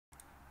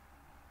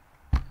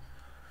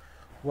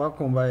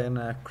Welkom bij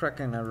een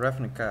cracking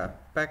Ravnica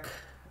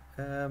pack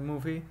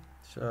movie.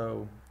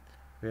 So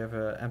we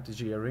have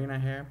MTG Arena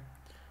here.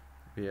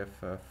 We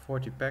have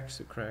 40 packs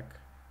to crack,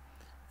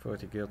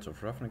 40 Guilds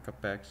of Ravnica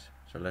packs.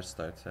 So let's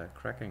start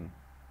cracking.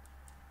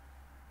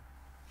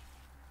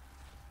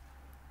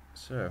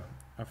 So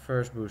our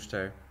first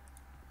booster,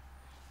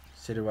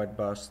 Citywide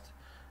Bust.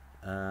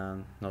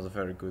 Not a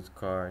very good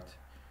card.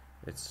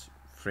 It's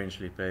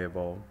fringely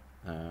playable.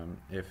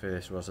 If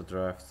this was a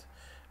draft,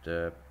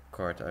 the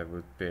card I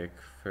would pick,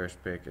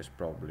 first pick, is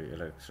probably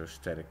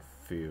Electrostatic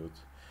Field,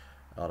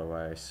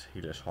 otherwise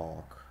Healer's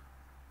Hawk.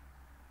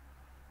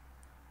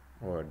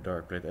 Or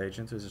Darkblade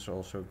Agent, this is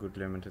also a good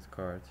limited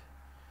card.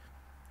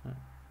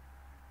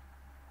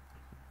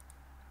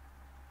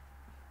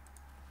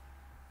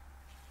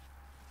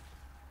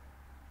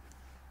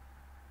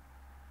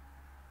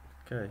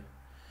 Okay,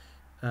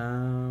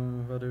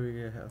 what do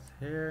we have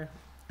here?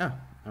 A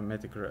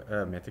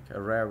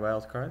rare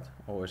wild card,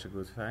 always a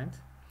good find.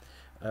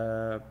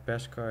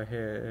 Best card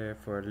here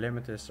for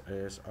limited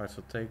is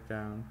Artful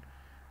Takedown.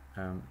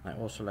 I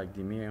also like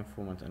Dimir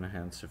Informant and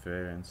Enhanced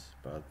Surveillance,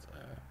 but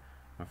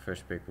my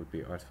first pick would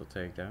be Artful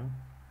Takedown.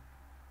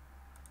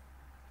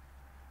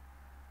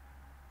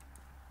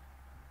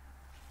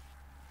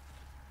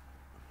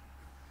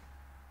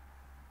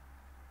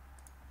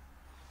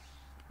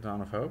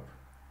 Dawn of Hope,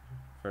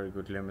 very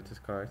good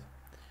limited card.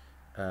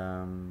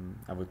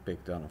 I would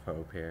pick Dawn of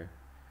Hope here.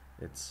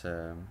 It's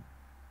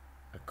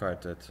a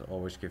card that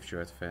always gives you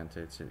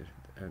advantage,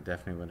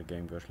 definitely when the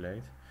game goes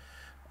late.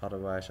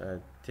 Otherwise, I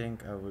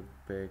think I would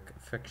pick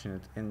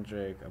Affectionate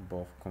Indrake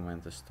above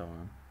Commander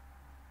Storm.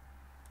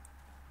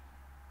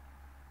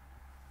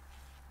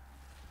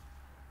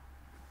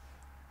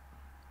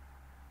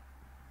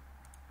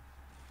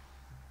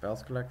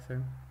 Belt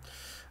Collector.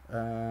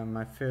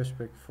 My first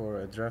pick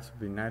for a draft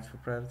would be Nightfall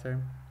Predator.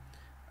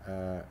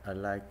 I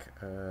like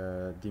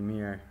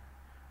Dimir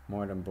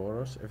more than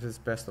Boros. If it's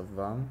best of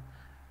one,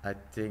 I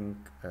think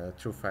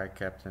True Fire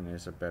Captain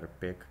is a better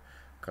pick,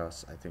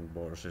 because I think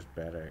Boros is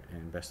better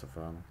in best of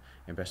one.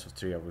 In best of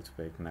three, I would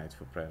pick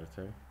Nightfall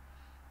Predator.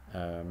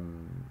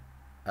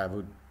 I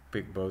would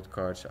pick both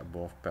cards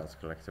above Pelt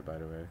Collector, by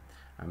the way.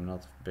 I'm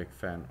not a big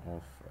fan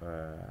of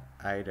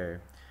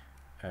either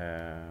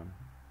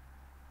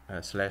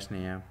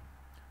Selesnya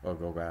or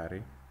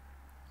Golgari.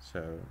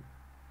 So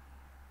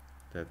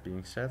that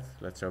being said,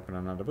 let's open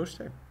another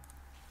booster.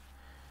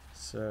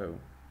 So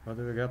what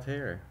do we got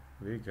here?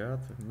 We got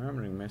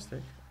Murmuring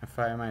Mystic and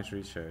Firemind's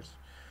Research.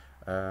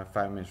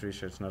 Firemind's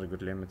Research is not a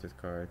good limited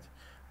card.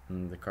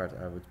 The card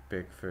I would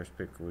pick, first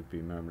pick, would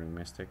be Murmuring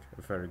Mystic.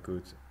 A very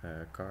good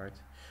card.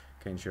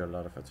 Gains you a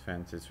lot of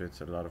advantage with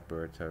a lot of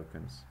bird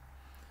tokens.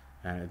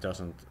 And it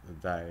doesn't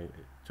die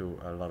to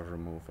a lot of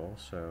removal,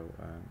 so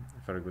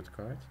a very good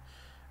card.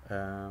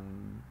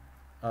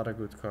 Other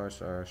good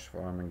cards are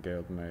Swarming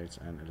Guild Mates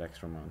and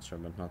Electromancer,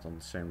 but not on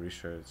the same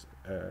research,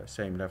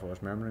 same level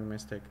as Murmuring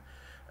Mystic,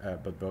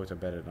 but both are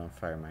better than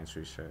Firemind's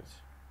Research.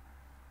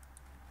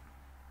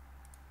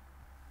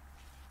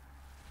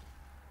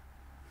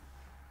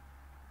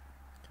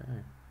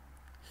 Okay.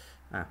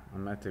 A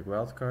Mythic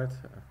Wildcard,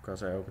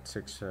 because I opened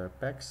 6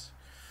 packs.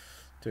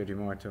 30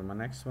 more to my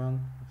next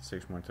one,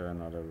 6 more to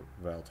another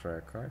wild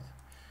rare card.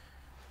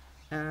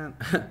 And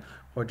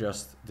or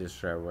just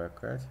this rare wild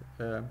card.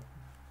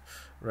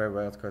 Rare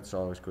wild card is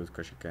always good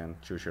because you can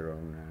choose your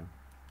own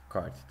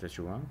card that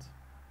you want.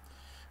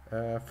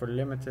 For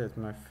limited,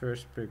 my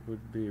first pick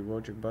would be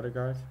Wojak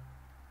Bodyguard.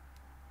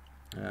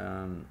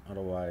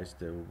 Otherwise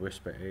the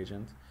Whisper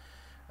Agent.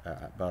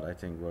 But I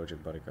think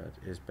Wojak Bodyguard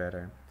is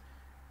better.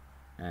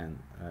 And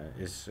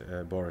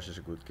Boros is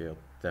a good guild,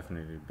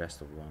 definitely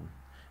best of one.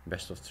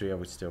 Best of three, I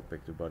would still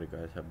pick the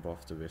Bodyguard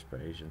above the Whisper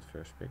Agent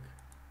first pick.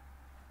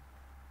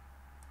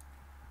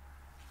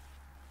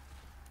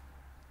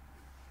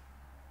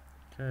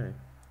 Okay.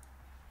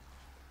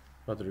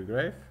 Watery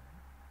Grave.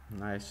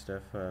 Nice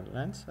to have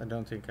lands. I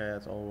don't think I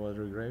had all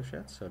Watery Graves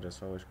yet, so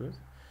that's always good.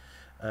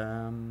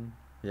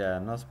 Yeah,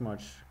 not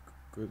much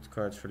good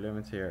cards for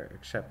limit here,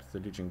 except the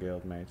Legion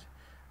Guild Mate,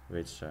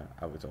 which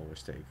I would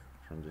always take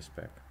from this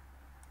pack.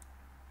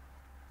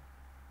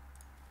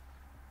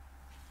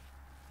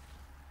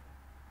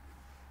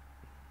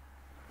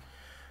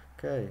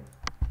 Okay,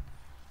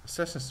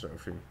 Assassin's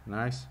Trophy,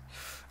 nice.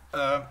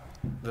 That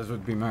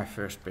would be my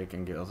first pick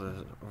in Guild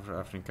of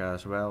Ravnica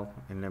as well,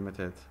 in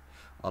limited.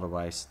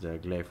 Otherwise, the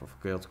Glaive of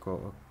Guild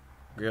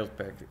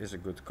pack is a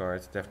good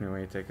card, definitely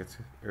when you take it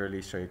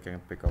early so you can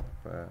pick up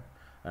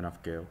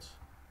enough guilds.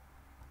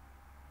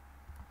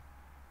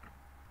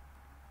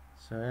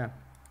 So yeah.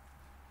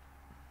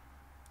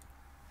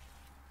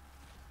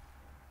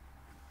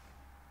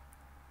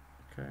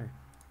 Okay.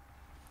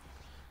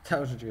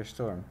 Thousand Year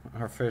Storm,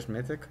 our first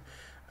mythic,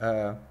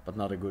 but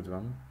not a good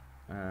one.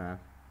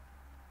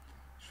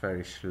 It's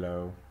very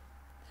slow.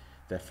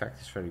 The effect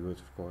is very good,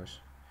 of course.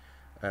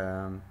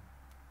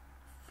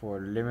 For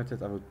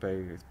limited, I would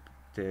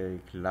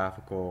take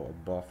Lava Coil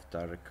above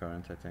Direct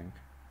Current, I think.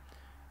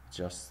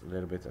 Just a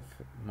little bit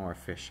more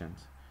efficient.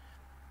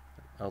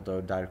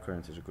 although Direct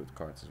Current is a good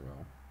card as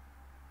well.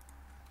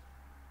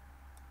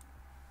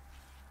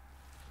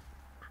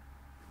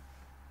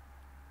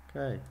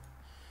 Okay,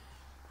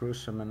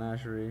 Gruesome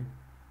Menagerie.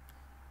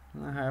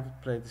 I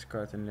haven't played this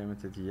card in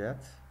Limited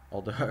yet,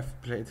 although I've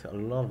played a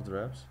lot of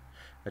drops.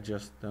 I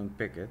just don't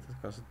pick it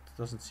because it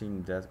doesn't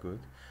seem that good.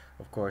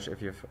 Of course,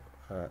 if you have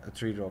a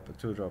 3-drop, a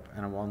 2-drop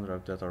and a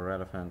 1-drop that are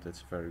relevant,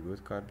 it's a very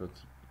good card, but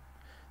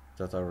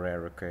that are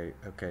rare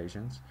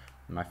occasions.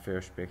 My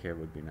first pick here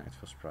would be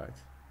Nightfall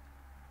Sprite.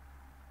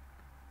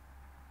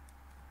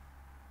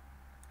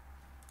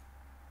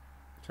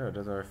 So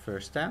that's our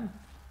first 10.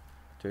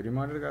 30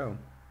 more to go.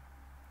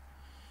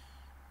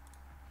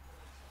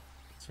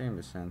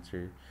 Chamber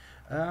Sentry.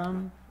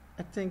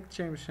 I think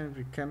Chamber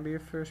Sentry can be a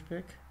first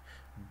pick,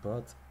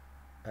 but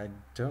I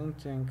don't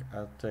think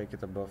I'll take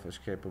it above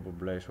Escapable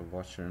Blaze or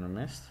Watcher in the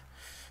Mist,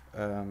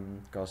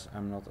 because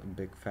I'm not a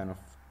big fan of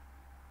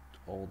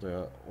all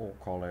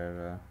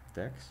color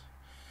decks.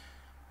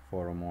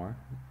 4 or more.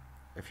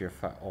 If you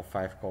have all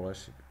 5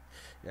 colors,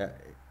 yeah,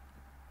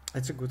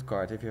 it's a good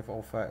card. If you have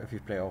all 5, if you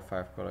play all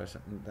 5 colors,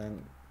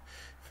 then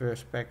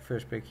first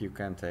pick you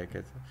can take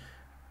it.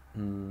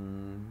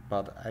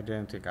 But I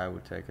don't think I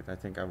would take it. I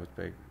think I would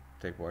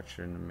take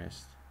Watcher in the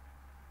Mist.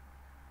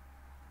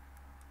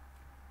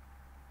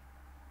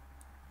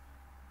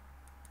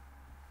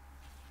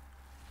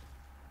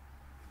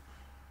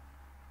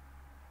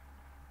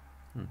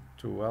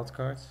 Two wild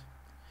cards.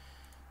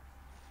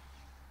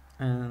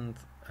 And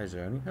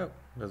Izoni. Oh,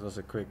 that was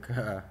a quick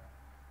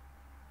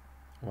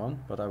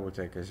one, but I would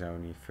take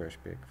Izoni first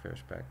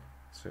pack.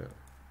 So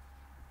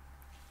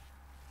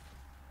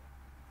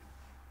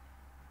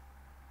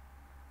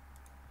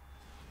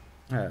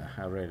yeah,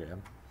 I really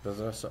am. That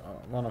was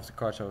one of the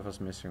cards I was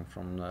missing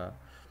from the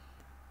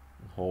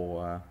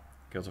whole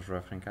Guilds of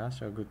Ravnica,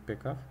 so a good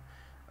pickup.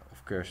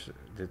 Of course,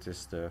 this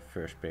is the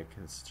first pick.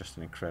 It's just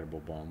an incredible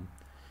bomb.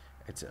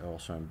 It's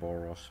also in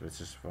Boros,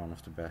 which is one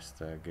of the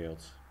best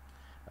guilds.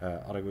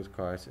 Other good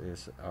cards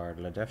are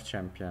Le Death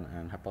Champion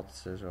and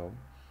Hypothesis.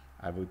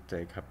 I would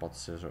take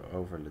Hypothesis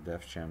over Le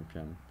Death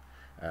Champion,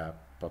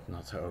 but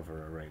not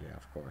over Aurelia,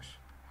 of course.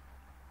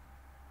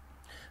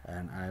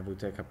 And I would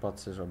take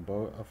Hypothesis or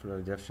both of the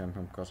Death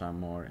Champion because I'm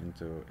more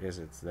into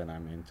Izzet than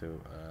I'm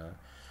into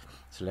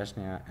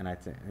Selesnya, and I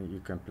think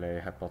you can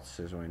play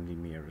Hypothesis or in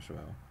Dimir as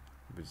well,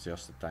 with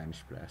just a tiny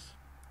splash.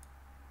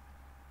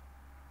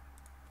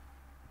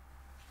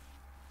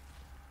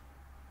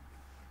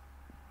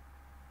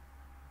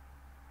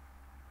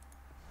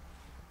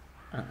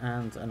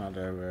 And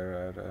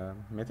another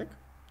Mythic,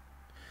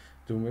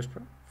 Doom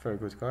Whisper, very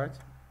good card.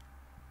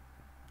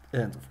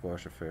 And of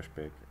course, the first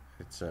pick.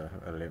 It's a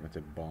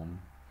limited bomb.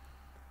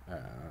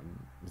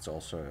 It's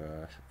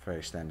also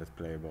very standard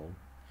playable.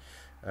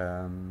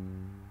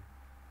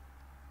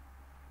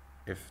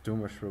 If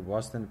Doom Whisperer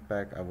was in the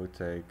pack, I would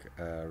take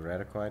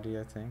Radical ID,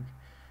 I think.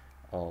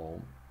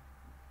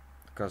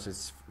 Because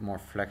it's more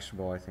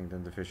flexible, I think,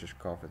 than the Vicious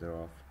Coveter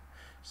of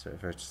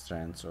Savage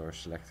Strands or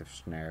Selective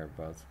Snare,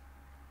 but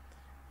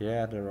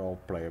yeah, they're all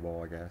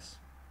playable, I guess.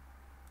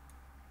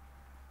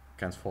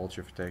 Can't fault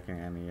you for taking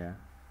any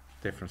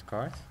different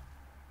card.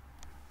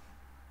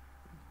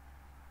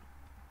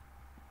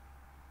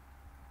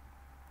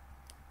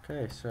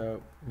 Okay,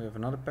 so we have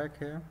another pack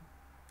here,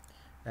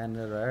 and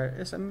the rare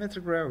is a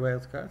Mythic Rare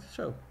Wild card.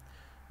 So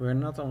we're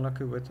not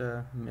unlucky with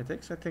the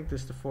Mythics. I think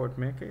this is the 4th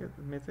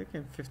Mythic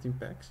in 15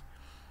 packs.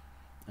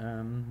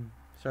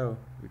 So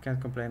we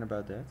can't complain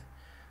about that.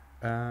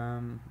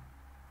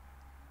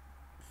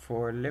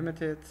 For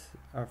limited,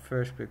 our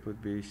first pick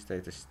would be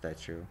Status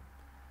Statue.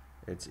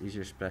 It's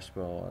easier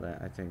splashable,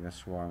 I think, than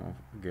Swarm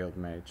of Guild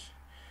Mage,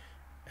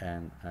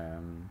 and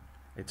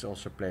it's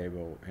also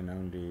playable in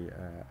only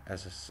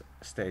as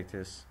a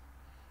status.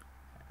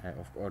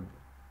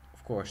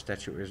 Of course,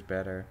 Statue is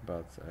better,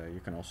 but you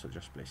can also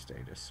just play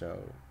status. So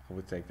I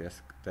would take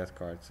that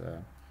card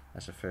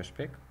as a first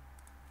pick.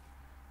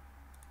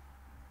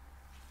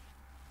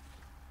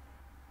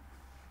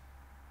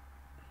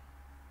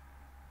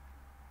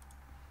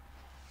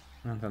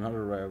 And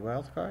another rare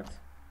wild card.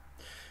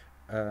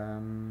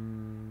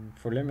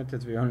 For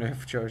limited, we only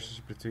have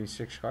choices between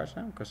 6 cards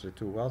now, because there are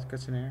 2 wild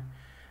cards in here.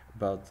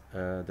 But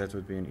that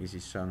would be an easy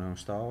Sunhome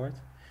Stalwart.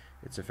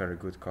 It's a very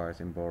good card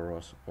in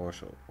Boros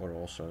or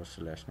also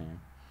Selesnya.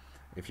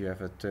 If you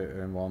have a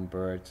 1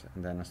 bird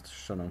and then a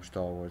Sunhome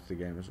Stalwart, the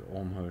game is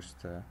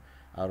almost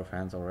out of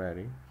hand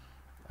already.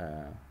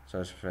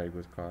 So it's a very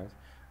good card.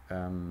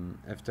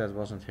 If that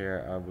wasn't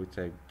here, I would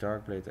take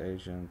Darkblade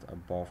Agent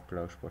above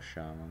Close Boss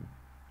Shaman.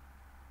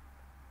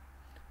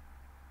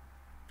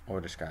 Or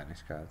the Skyline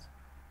Scout.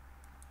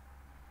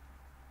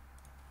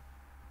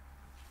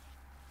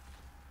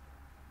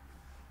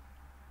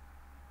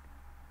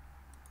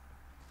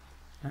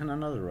 And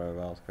another rare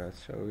wild card,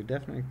 so we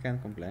definitely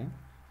can't complain.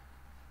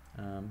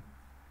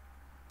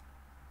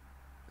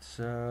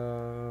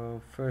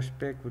 So first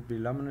pick would be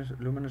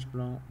Luminous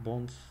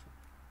Bonds,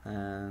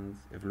 and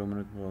if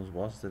Luminous Bonds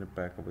was in the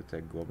pack, I would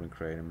take Goblin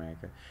Creator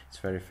Maker. It's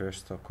a very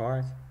versatile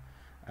card.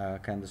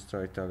 can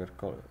destroy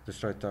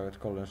target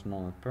colors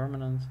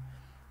non-permanent,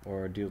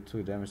 or deal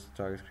 2 damage to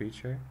target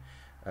creature.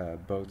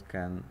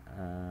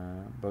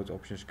 Both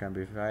options can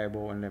be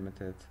viable and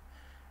limited,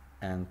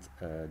 and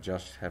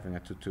just having a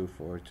 2/2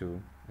 for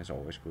 2 is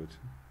always good.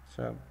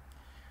 So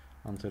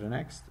on to the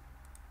next.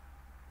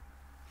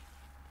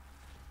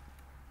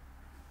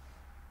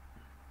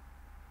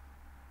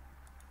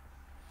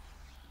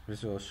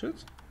 Visual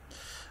Shoot.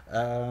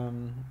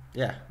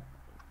 Yeah,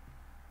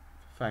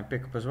 fine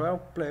pickup as well,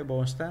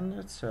 playable in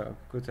standard, so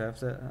good to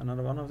have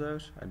another one of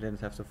those. I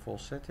didn't have the full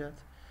set yet.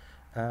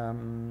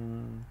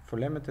 For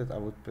limited I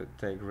would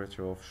take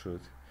Ritual of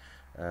Shoot.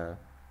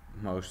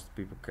 Most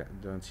people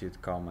don't see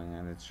it coming,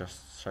 and it's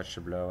just such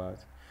a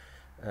blowout.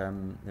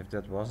 If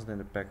that wasn't in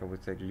the pack, I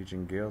would take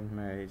Legion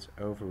Guildmage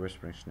over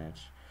Whispering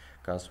Snitch,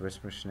 because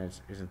Whispering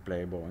Snitch isn't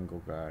playable in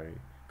Golgari,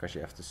 because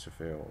you have to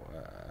surveil,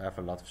 have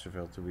a lot of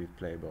surveil to be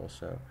playable,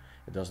 so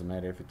it doesn't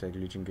matter if you take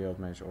Legion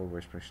Guildmage or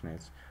Whispering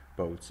Snitch,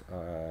 both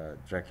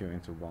drag you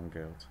into one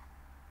guild.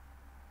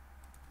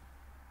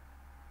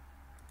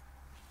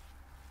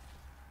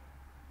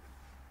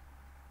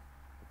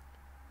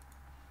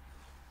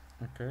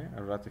 Okay,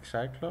 Erotic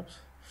Cyclops.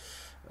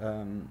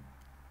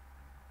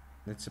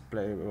 It's a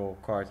playable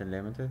card in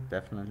limited,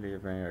 definitely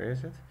when there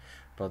is it,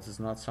 but it's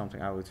not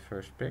something I would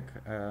first pick.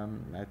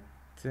 I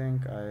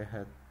think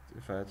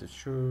if I had to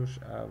choose,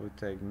 I would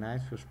take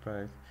Nightfall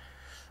Sprite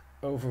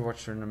over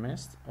Watcher in the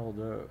Mist,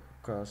 although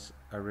because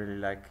I really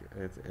like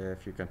it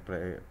if you can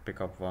pick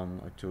up 1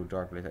 or 2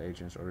 Darkblade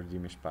agents or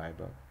Redeeming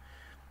Spybug.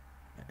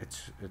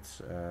 It's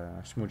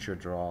smooth your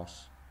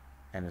draws,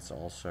 and it's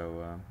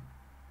also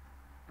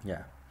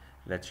yeah,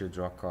 lets you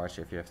draw cards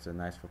if you have the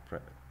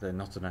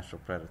not the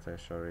Natural Predator,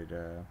 sorry,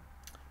 the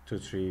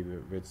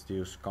 2/3 which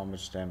deals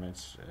combat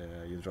damage.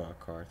 You draw a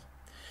card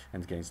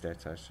and gains their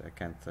touch. I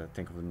can't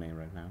think of the name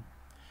right now.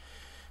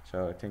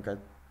 So I think I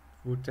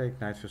would take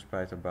Nightfall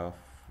Sprite above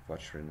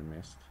Watcher in the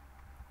Mist.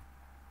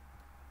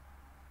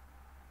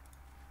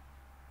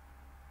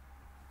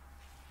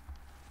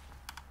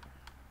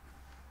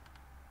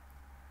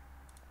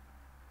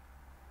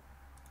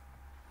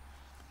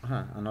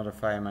 Another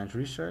Firemind's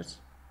Research.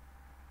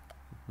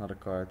 Not a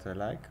card I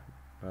like,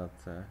 but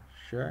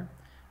sure.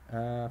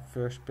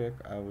 First pick,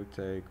 I would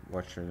take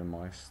Watcher in the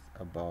Mist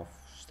above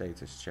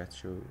Status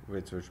Chatsu,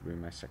 which would be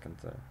my second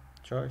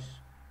choice.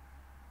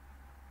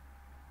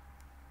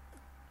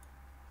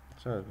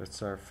 So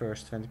that's our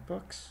first 20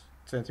 bucks.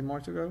 20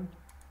 more to go.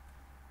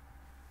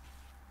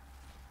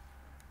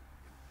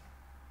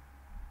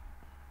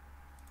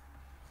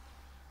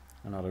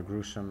 Another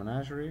Gruesome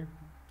Menagerie.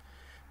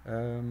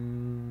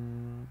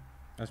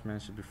 As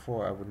mentioned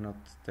before, I would not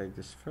take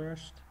this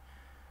first.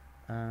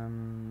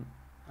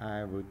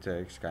 I would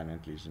take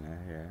Skynet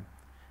Legionnaire here.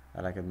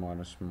 I like it more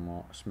than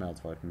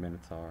Smelt White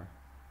Minotaur.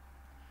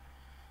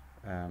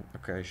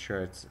 Okay,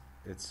 sure,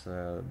 it's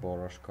a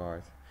Boros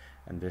card,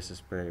 and this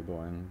is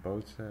playable in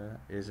both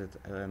Izzet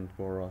and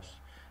Boros.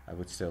 I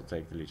would still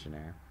take the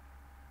Legionnaire.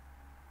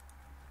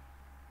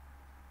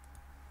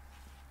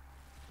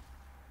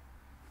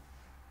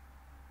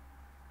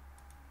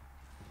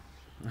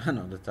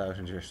 Another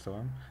 1000-Year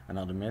Storm,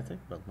 another mythic,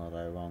 but not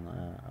I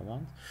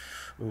want.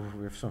 Ooh,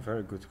 we have some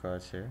very good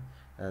cards here.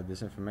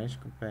 Disinformation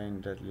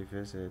Campaign, Deadly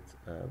Visit,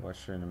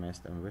 Watcher in the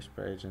Mist, and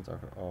Whisper Agent are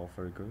all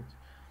very good.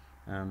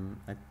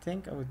 I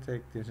think I would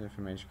take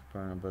Disinformation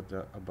Campaign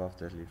above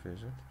Deadly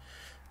Visit.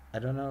 I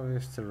don't know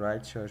if it's the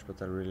right choice,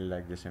 but I really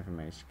like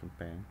Disinformation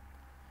Campaign.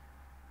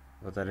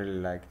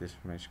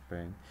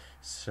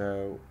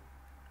 So,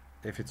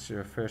 if it's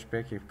your first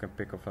pick, you can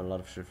pick up a lot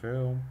of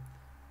surveil,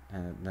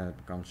 and then it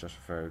becomes just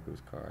a very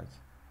good card.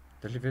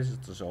 Deadly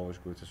Visit is always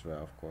good as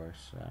well, of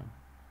course.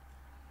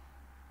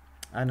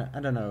 I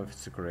don't know if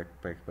it's the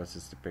correct pick, but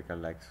it's the pick I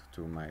like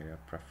to my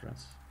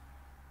preference.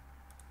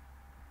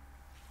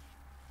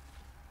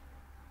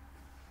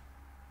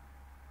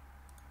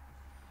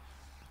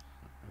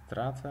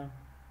 Etrata.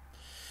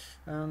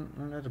 I'm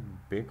not a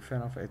big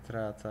fan of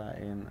Etrata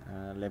in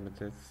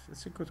limited.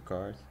 It's a good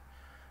card.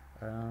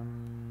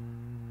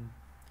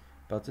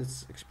 But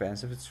it's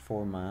expensive, it's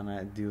 4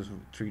 mana, it deals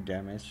 3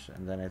 damage,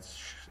 and then it's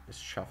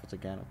shuffled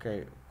again.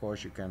 Okay, of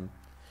course you can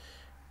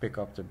pick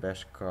up the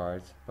best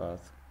card, but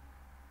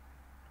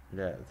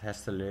yeah, it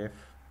has to live,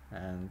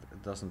 and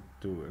it doesn't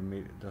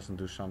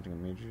do something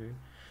immediately.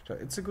 So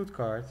it's a good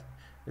card.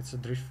 It's a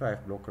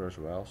 3/5 blocker as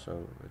well,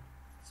 so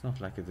it's not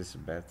like it is a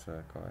bad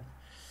card.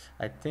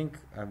 I think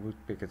I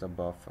would pick it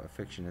above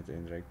Affectionate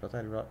Indrake, but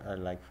I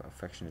like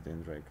Affectionate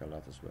Indrake a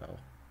lot as well.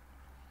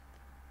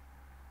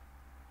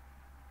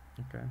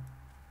 Okay.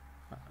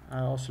 I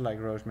also like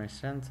Rosemary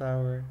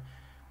Centaur.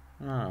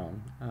 No,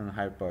 and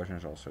High Potion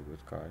is also a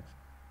good card,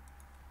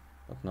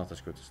 but not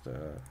as good as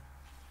the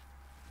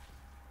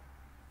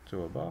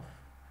 2 above.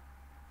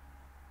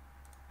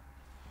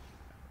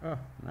 Oh,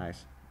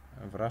 nice.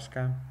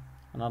 Vraska,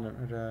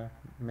 another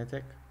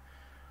mythic.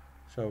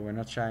 So we're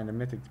not shy in the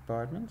mythic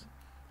department.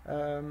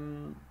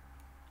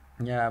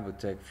 Yeah, I would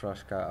take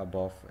Vraska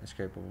above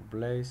Escapable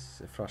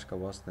Blaze. If Vraska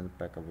wasn't in the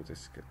pack, I would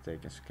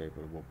take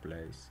Escapable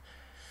Blaze.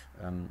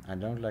 I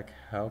don't like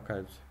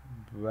Hellkite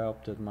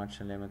Whelp that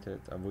much in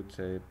limited. I would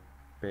say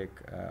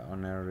pick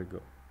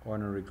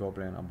Honorary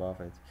Goblin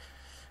above it.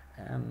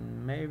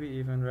 And maybe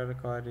even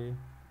Relic ID.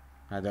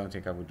 I don't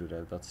think I would do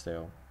that, but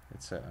still,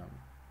 it's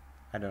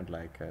I don't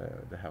like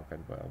the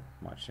Hellkite Whelp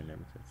much in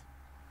limited.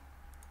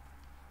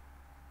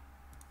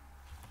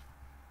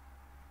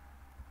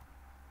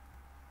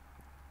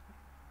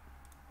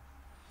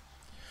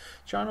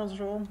 Charnel's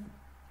Roll.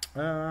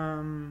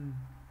 I'm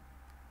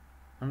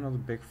not a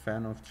big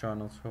fan of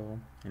Charnel's Roll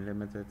in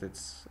limited.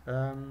 It's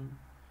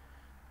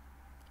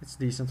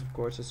decent, of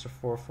course. It's a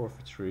 4/4 for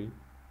 3,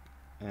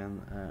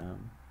 and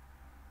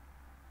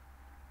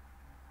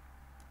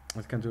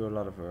it can do a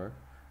lot of work,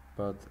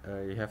 but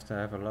you have to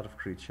have a lot of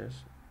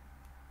creatures,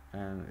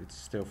 and it's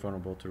still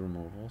vulnerable to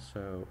removal.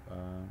 So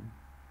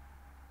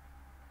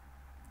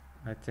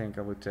I think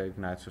I would take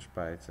Knight's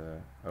Respite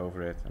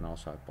over it, and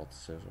also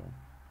Hypothesis.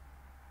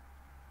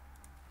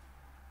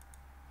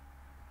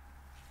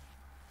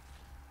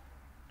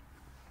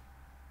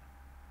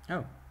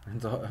 Oh,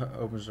 and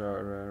opens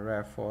are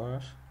rare for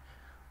us.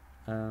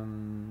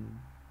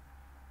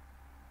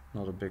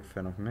 Not a big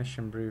fan of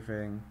Mission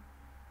Briefing.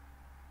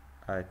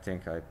 I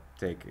think I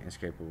take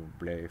Inescapable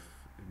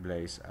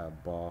Blaze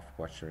above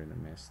Watcher in the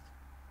Mist.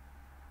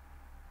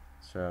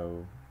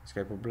 So,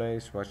 Inescapable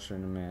Blaze, Watcher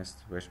in the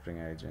Mist, Whispering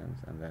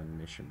Agent, and then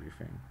Mission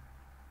Briefing.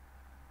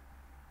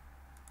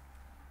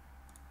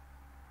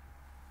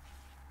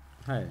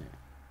 Hey,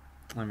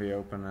 and we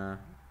open a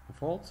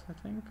vault, I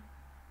think.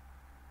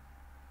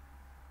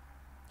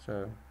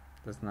 So,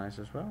 that's nice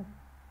as well.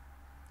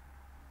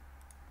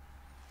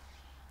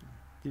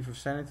 Thief of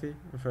Sanity,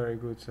 a very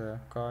good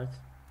card.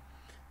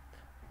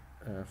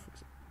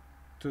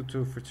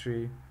 2/2 for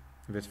 3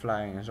 with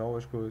flying is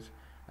always good,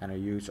 and a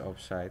huge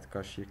upside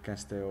because you can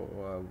still,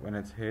 when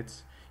it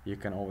hits, you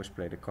can always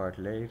play the card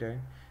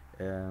later.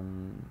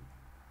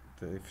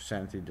 The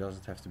Sanity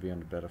doesn't have to be on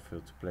the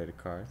battlefield to play the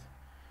card.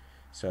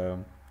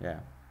 So yeah,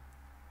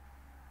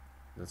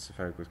 that's a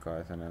very good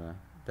card, and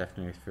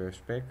definitely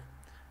first pick.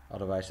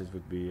 Otherwise it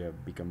would be a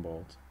Beacon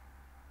Bolt.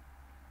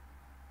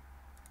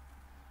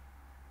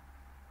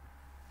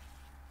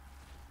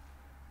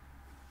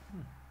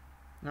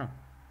 No.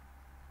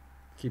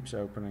 Keeps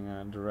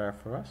opening the rare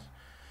for us.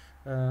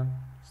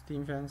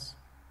 Steam Vents,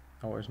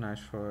 always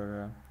nice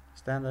for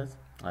standard.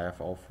 I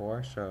have all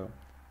 4, so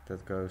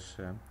that goes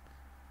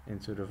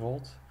into the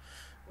vault.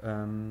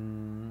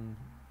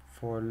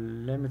 For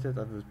limited,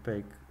 I would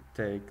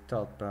take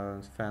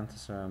Thoughtbound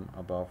Phantasm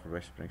above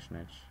Whispering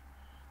Snitch.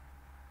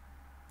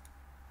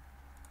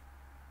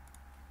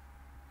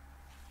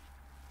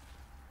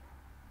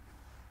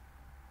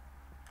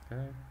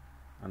 Okay,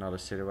 another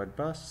Citywide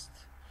Bust.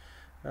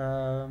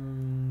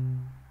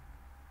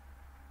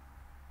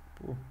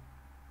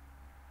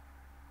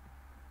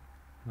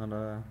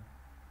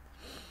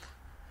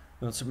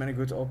 Not so many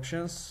good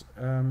options.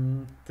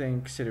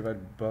 Think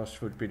Citywide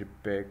Bust would be the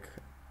pick,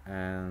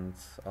 and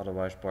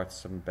otherwise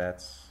Partisan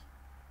Bats.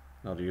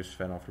 Not a huge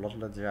fan of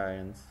Lotla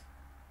Giant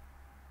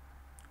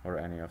or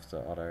any of the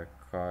other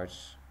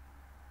cards.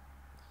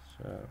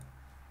 So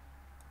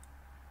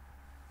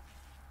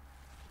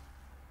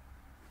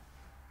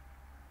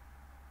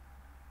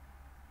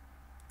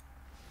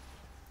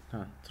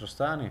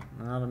Trostani,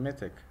 another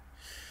mythic.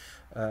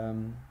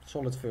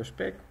 Solid first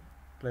pick,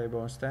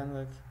 playable and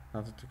standard,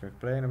 nothing to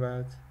complain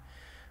about.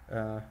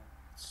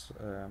 It's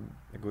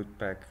a good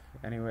pack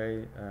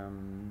anyway.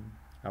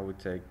 I would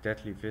take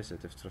Deadly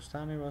Visit if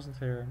Trostani wasn't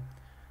here.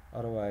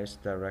 Otherwise,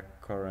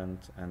 Direct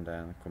Current and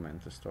then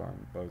Commenter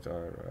Storm. Both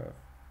are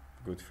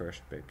good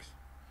first picks.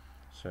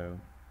 So,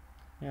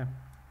 yeah,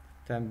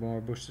 10 more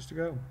boosters to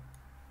go.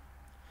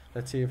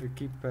 Let's see if we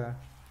keep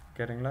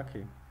getting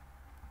lucky.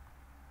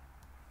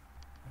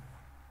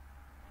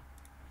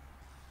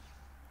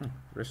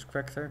 Risk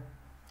Factor,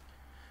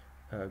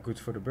 good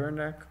for the burn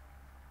deck,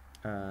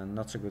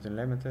 not so good in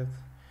limited.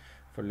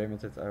 For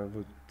limited I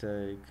would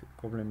take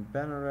Goblin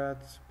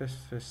Banneret,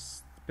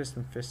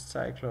 Piston Fist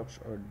Cyclops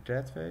or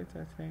Deadweight,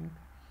 I think.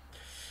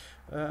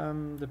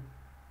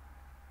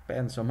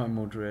 Depends on my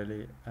mood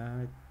really.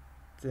 I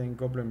think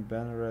Goblin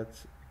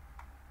Banneret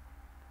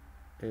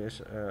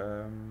is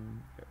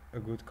a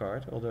good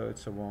card, although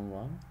it's a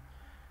 1/1.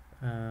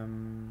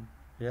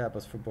 Yeah,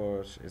 but for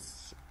boards it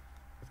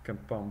can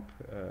pump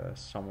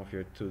some of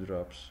your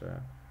 2-drops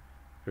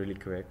really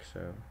quick,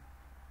 so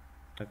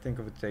I think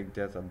I would take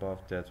that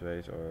above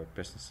Deadweight or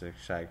Piston Stick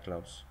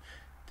Cyclops.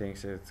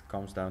 Thinks it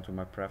comes down to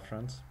my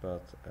preference,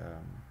 but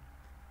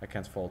I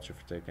can't fault you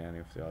for taking any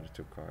of the other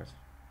 2 cards.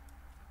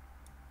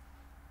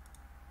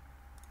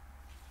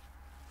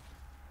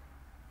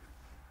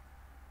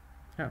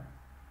 Yeah.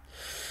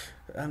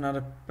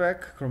 Another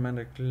pack,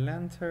 Chromatic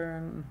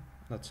Lantern,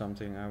 not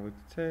something I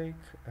would take.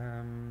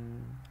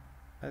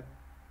 I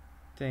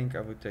think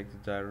I would take the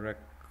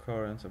Direct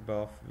Current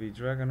above the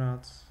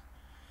Dragonauts,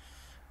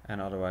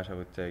 and otherwise I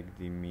would take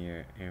the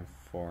Mere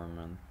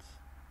Informant.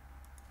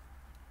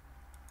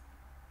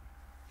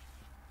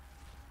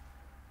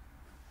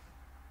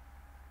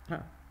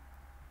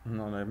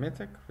 Another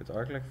mythic with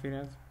Arclight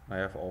Phoenix, I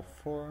have all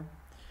 4,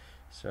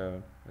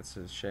 so it's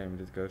a shame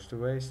that it goes to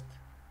waste.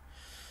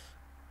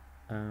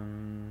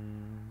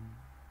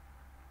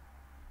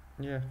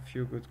 Yeah,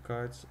 few good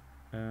cards.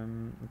 I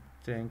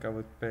think I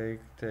would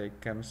take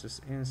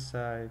Chemist's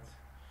Insight.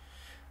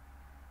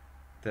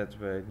 That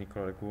way,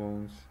 Necrotic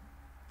Wound.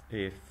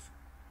 If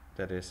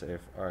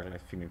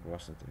Arclight Phoenix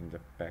wasn't in the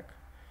pack,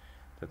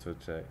 that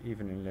would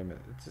even in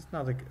limited. It's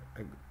not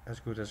as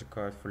good as a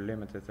card for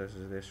limited as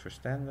it is for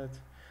standard,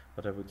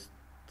 but I would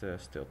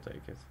still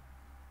take it.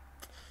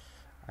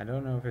 I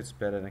don't know if it's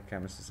better than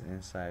Chemist's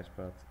Insight,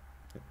 but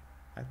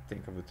I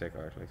think I would take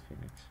Arclight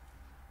Phoenix.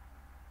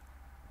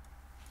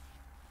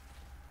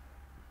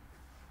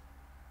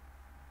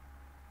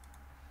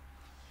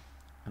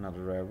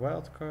 Another rare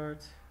wild card.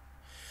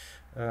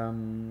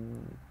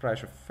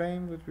 Price of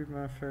Fame would be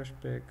my first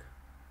pick.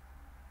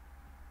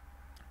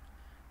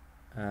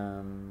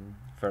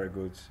 Very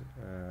good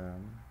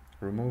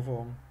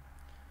removal.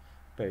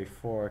 Pay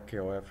 4,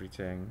 kill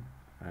everything,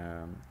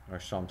 or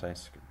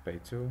sometimes pay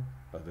 2,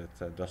 but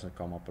it doesn't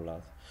come up a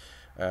lot.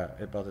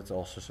 But it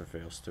also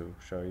surveils 2,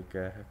 so you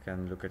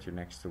can look at your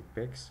next 2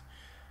 picks,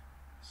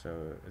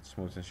 so it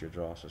smoothens your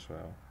draws as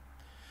well.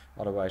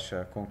 Otherwise,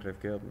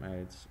 Conclave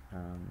Guildmates.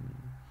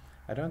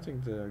 I don't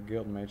think the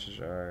guild mages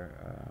are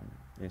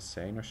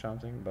insane or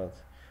something, but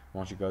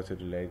once you go to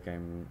the late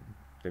game,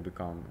 they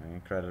become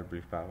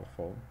incredibly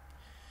powerful.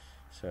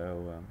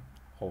 So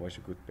always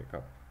a good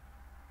pickup.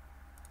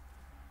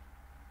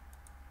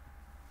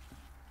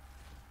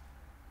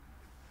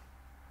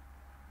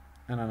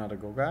 And another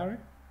Golgari,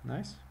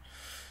 nice.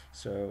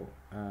 So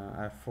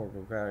I have 4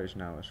 Golgaris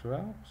now as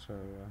well, so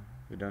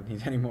we don't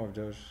need any more of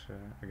those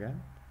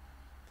again.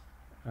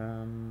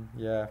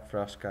 Yeah,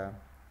 Vraska.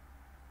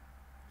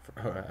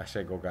 I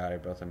say Golgari,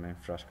 but I mean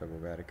Vraska,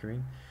 Golgari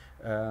Queen.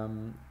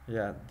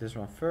 Yeah, this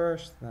one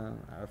first, then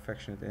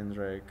Affectionate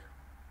Indrake.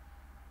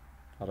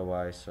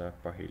 Otherwise,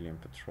 Parhelion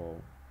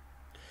Patrol.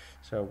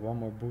 So one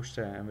more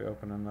booster and we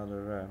open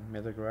another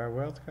Mythic Rare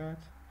Wild card.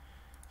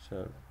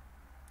 So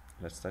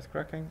let's start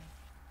cracking.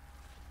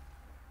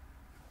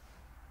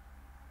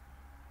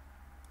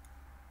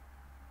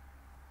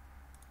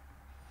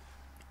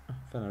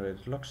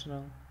 Venerated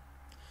Loxodon.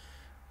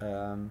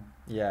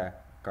 Yeah,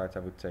 card I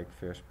would take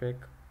first pick.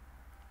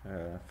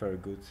 Very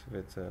good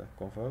with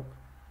Convoke.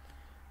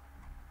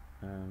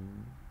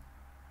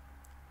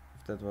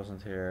 If that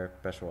wasn't here,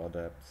 Persual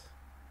Adept.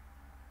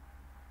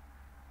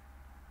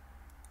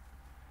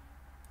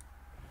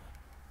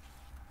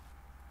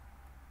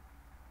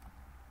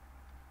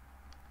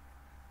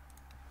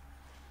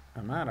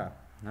 Amara,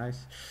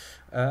 nice.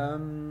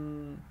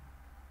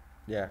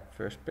 Yeah,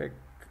 first pick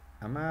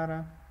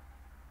Amara.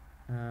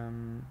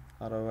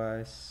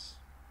 Otherwise,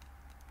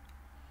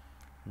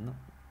 no,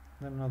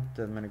 there are not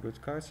that many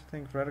good cards. I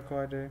think Radical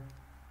ID.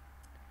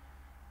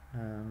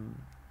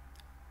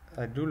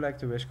 I do like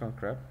the Wishcon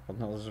Crab, but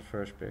not as a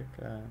first pick.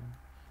 I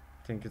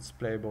think it's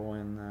playable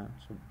in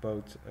so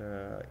both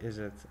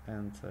Izzet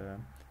and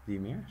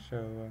Dimir.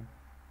 So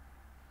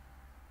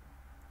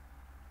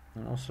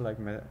and also like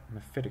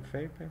Mephitic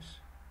Vapors.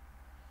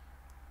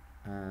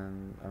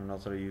 And I'm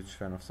not a huge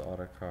fan of the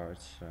other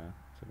cards,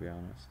 to be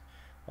honest.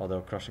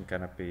 Although Crossing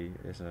Canopy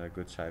is a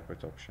good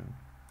sideboard option.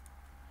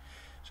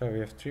 So we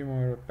have 3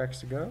 more packs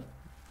to go.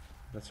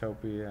 Let's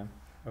hope we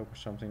open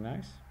something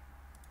nice.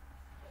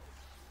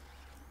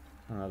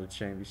 Another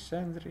Chain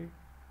Sentry.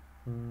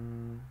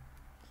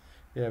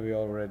 Yeah, we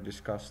already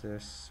discussed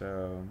this.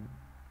 So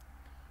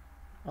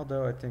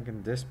although I think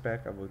in this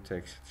pack I would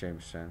take Chain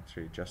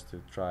Sentry just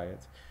to try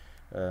it.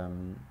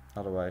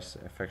 Otherwise,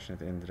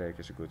 Affectionate Indrake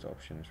is a good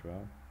option as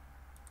well.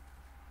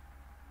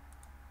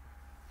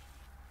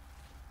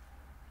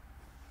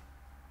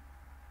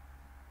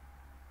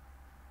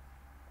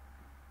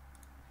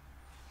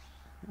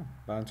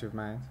 Bounty of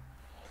Might.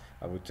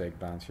 I would take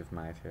Bounty of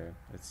Might here.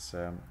 It's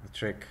a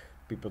trick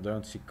people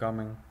don't see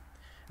coming,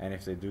 and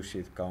if they do see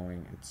it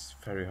coming, it's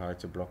very hard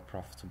to block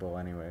profitable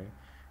anyway,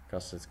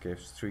 because it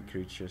gives 3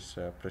 creatures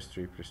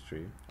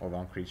 +3/+3, or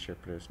 1 creature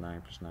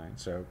 +9/9.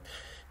 So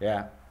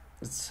yeah,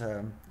 it's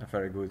a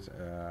very good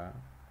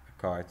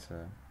card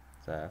to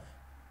have,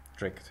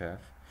 trick to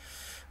have.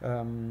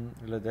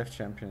 Le Death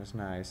Champion is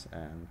nice,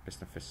 and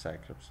Piston Fist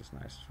Cyclops is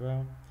nice as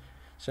well.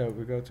 So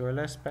we go to our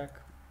last pack.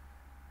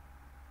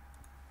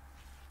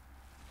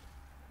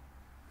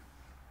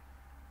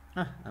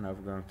 An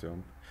Overgrown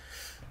Tomb.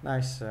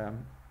 Nice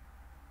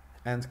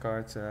end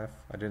card to have.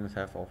 I didn't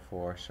have all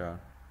 4, so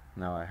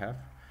now I have.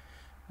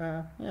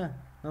 Yeah,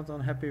 not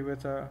unhappy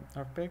with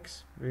our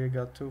picks. We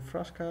got 2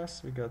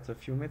 Froskas, we got a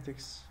few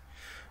Mythics,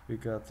 we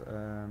got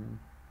a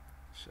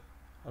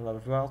lot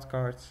of wild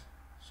cards.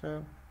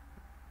 So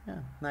yeah,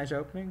 nice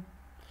opening.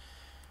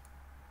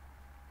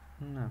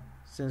 No,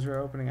 since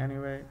we're opening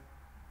anyway,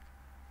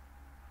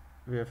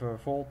 we have our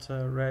vault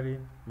ready,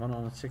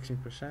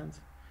 116%.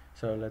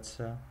 So let's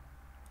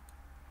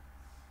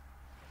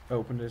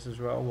open this as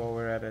well while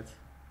we're at it.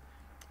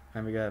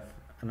 And we have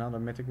another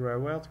Mythic Rare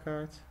Wild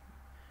card.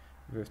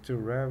 We have 2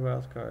 rare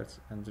wild cards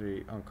and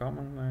 3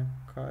 uncommon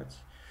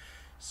cards.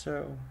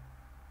 So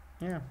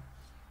yeah,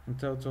 in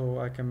total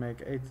I can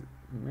make 8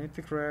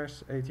 mythic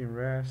rares, 18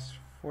 rares,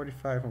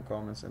 45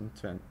 uncommons and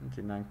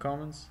 29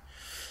 commons.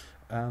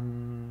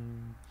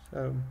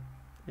 So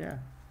yeah,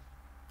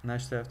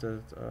 nice to have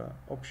that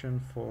option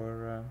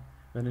for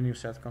when the new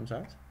set comes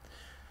out.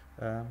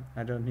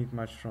 I don't need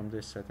much from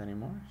this set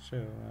anymore,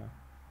 so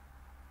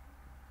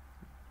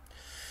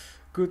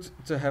good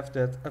to have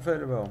that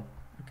available.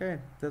 Okay,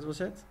 that was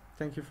it.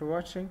 Thank you for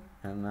watching,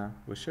 and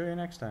we'll see you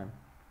next time.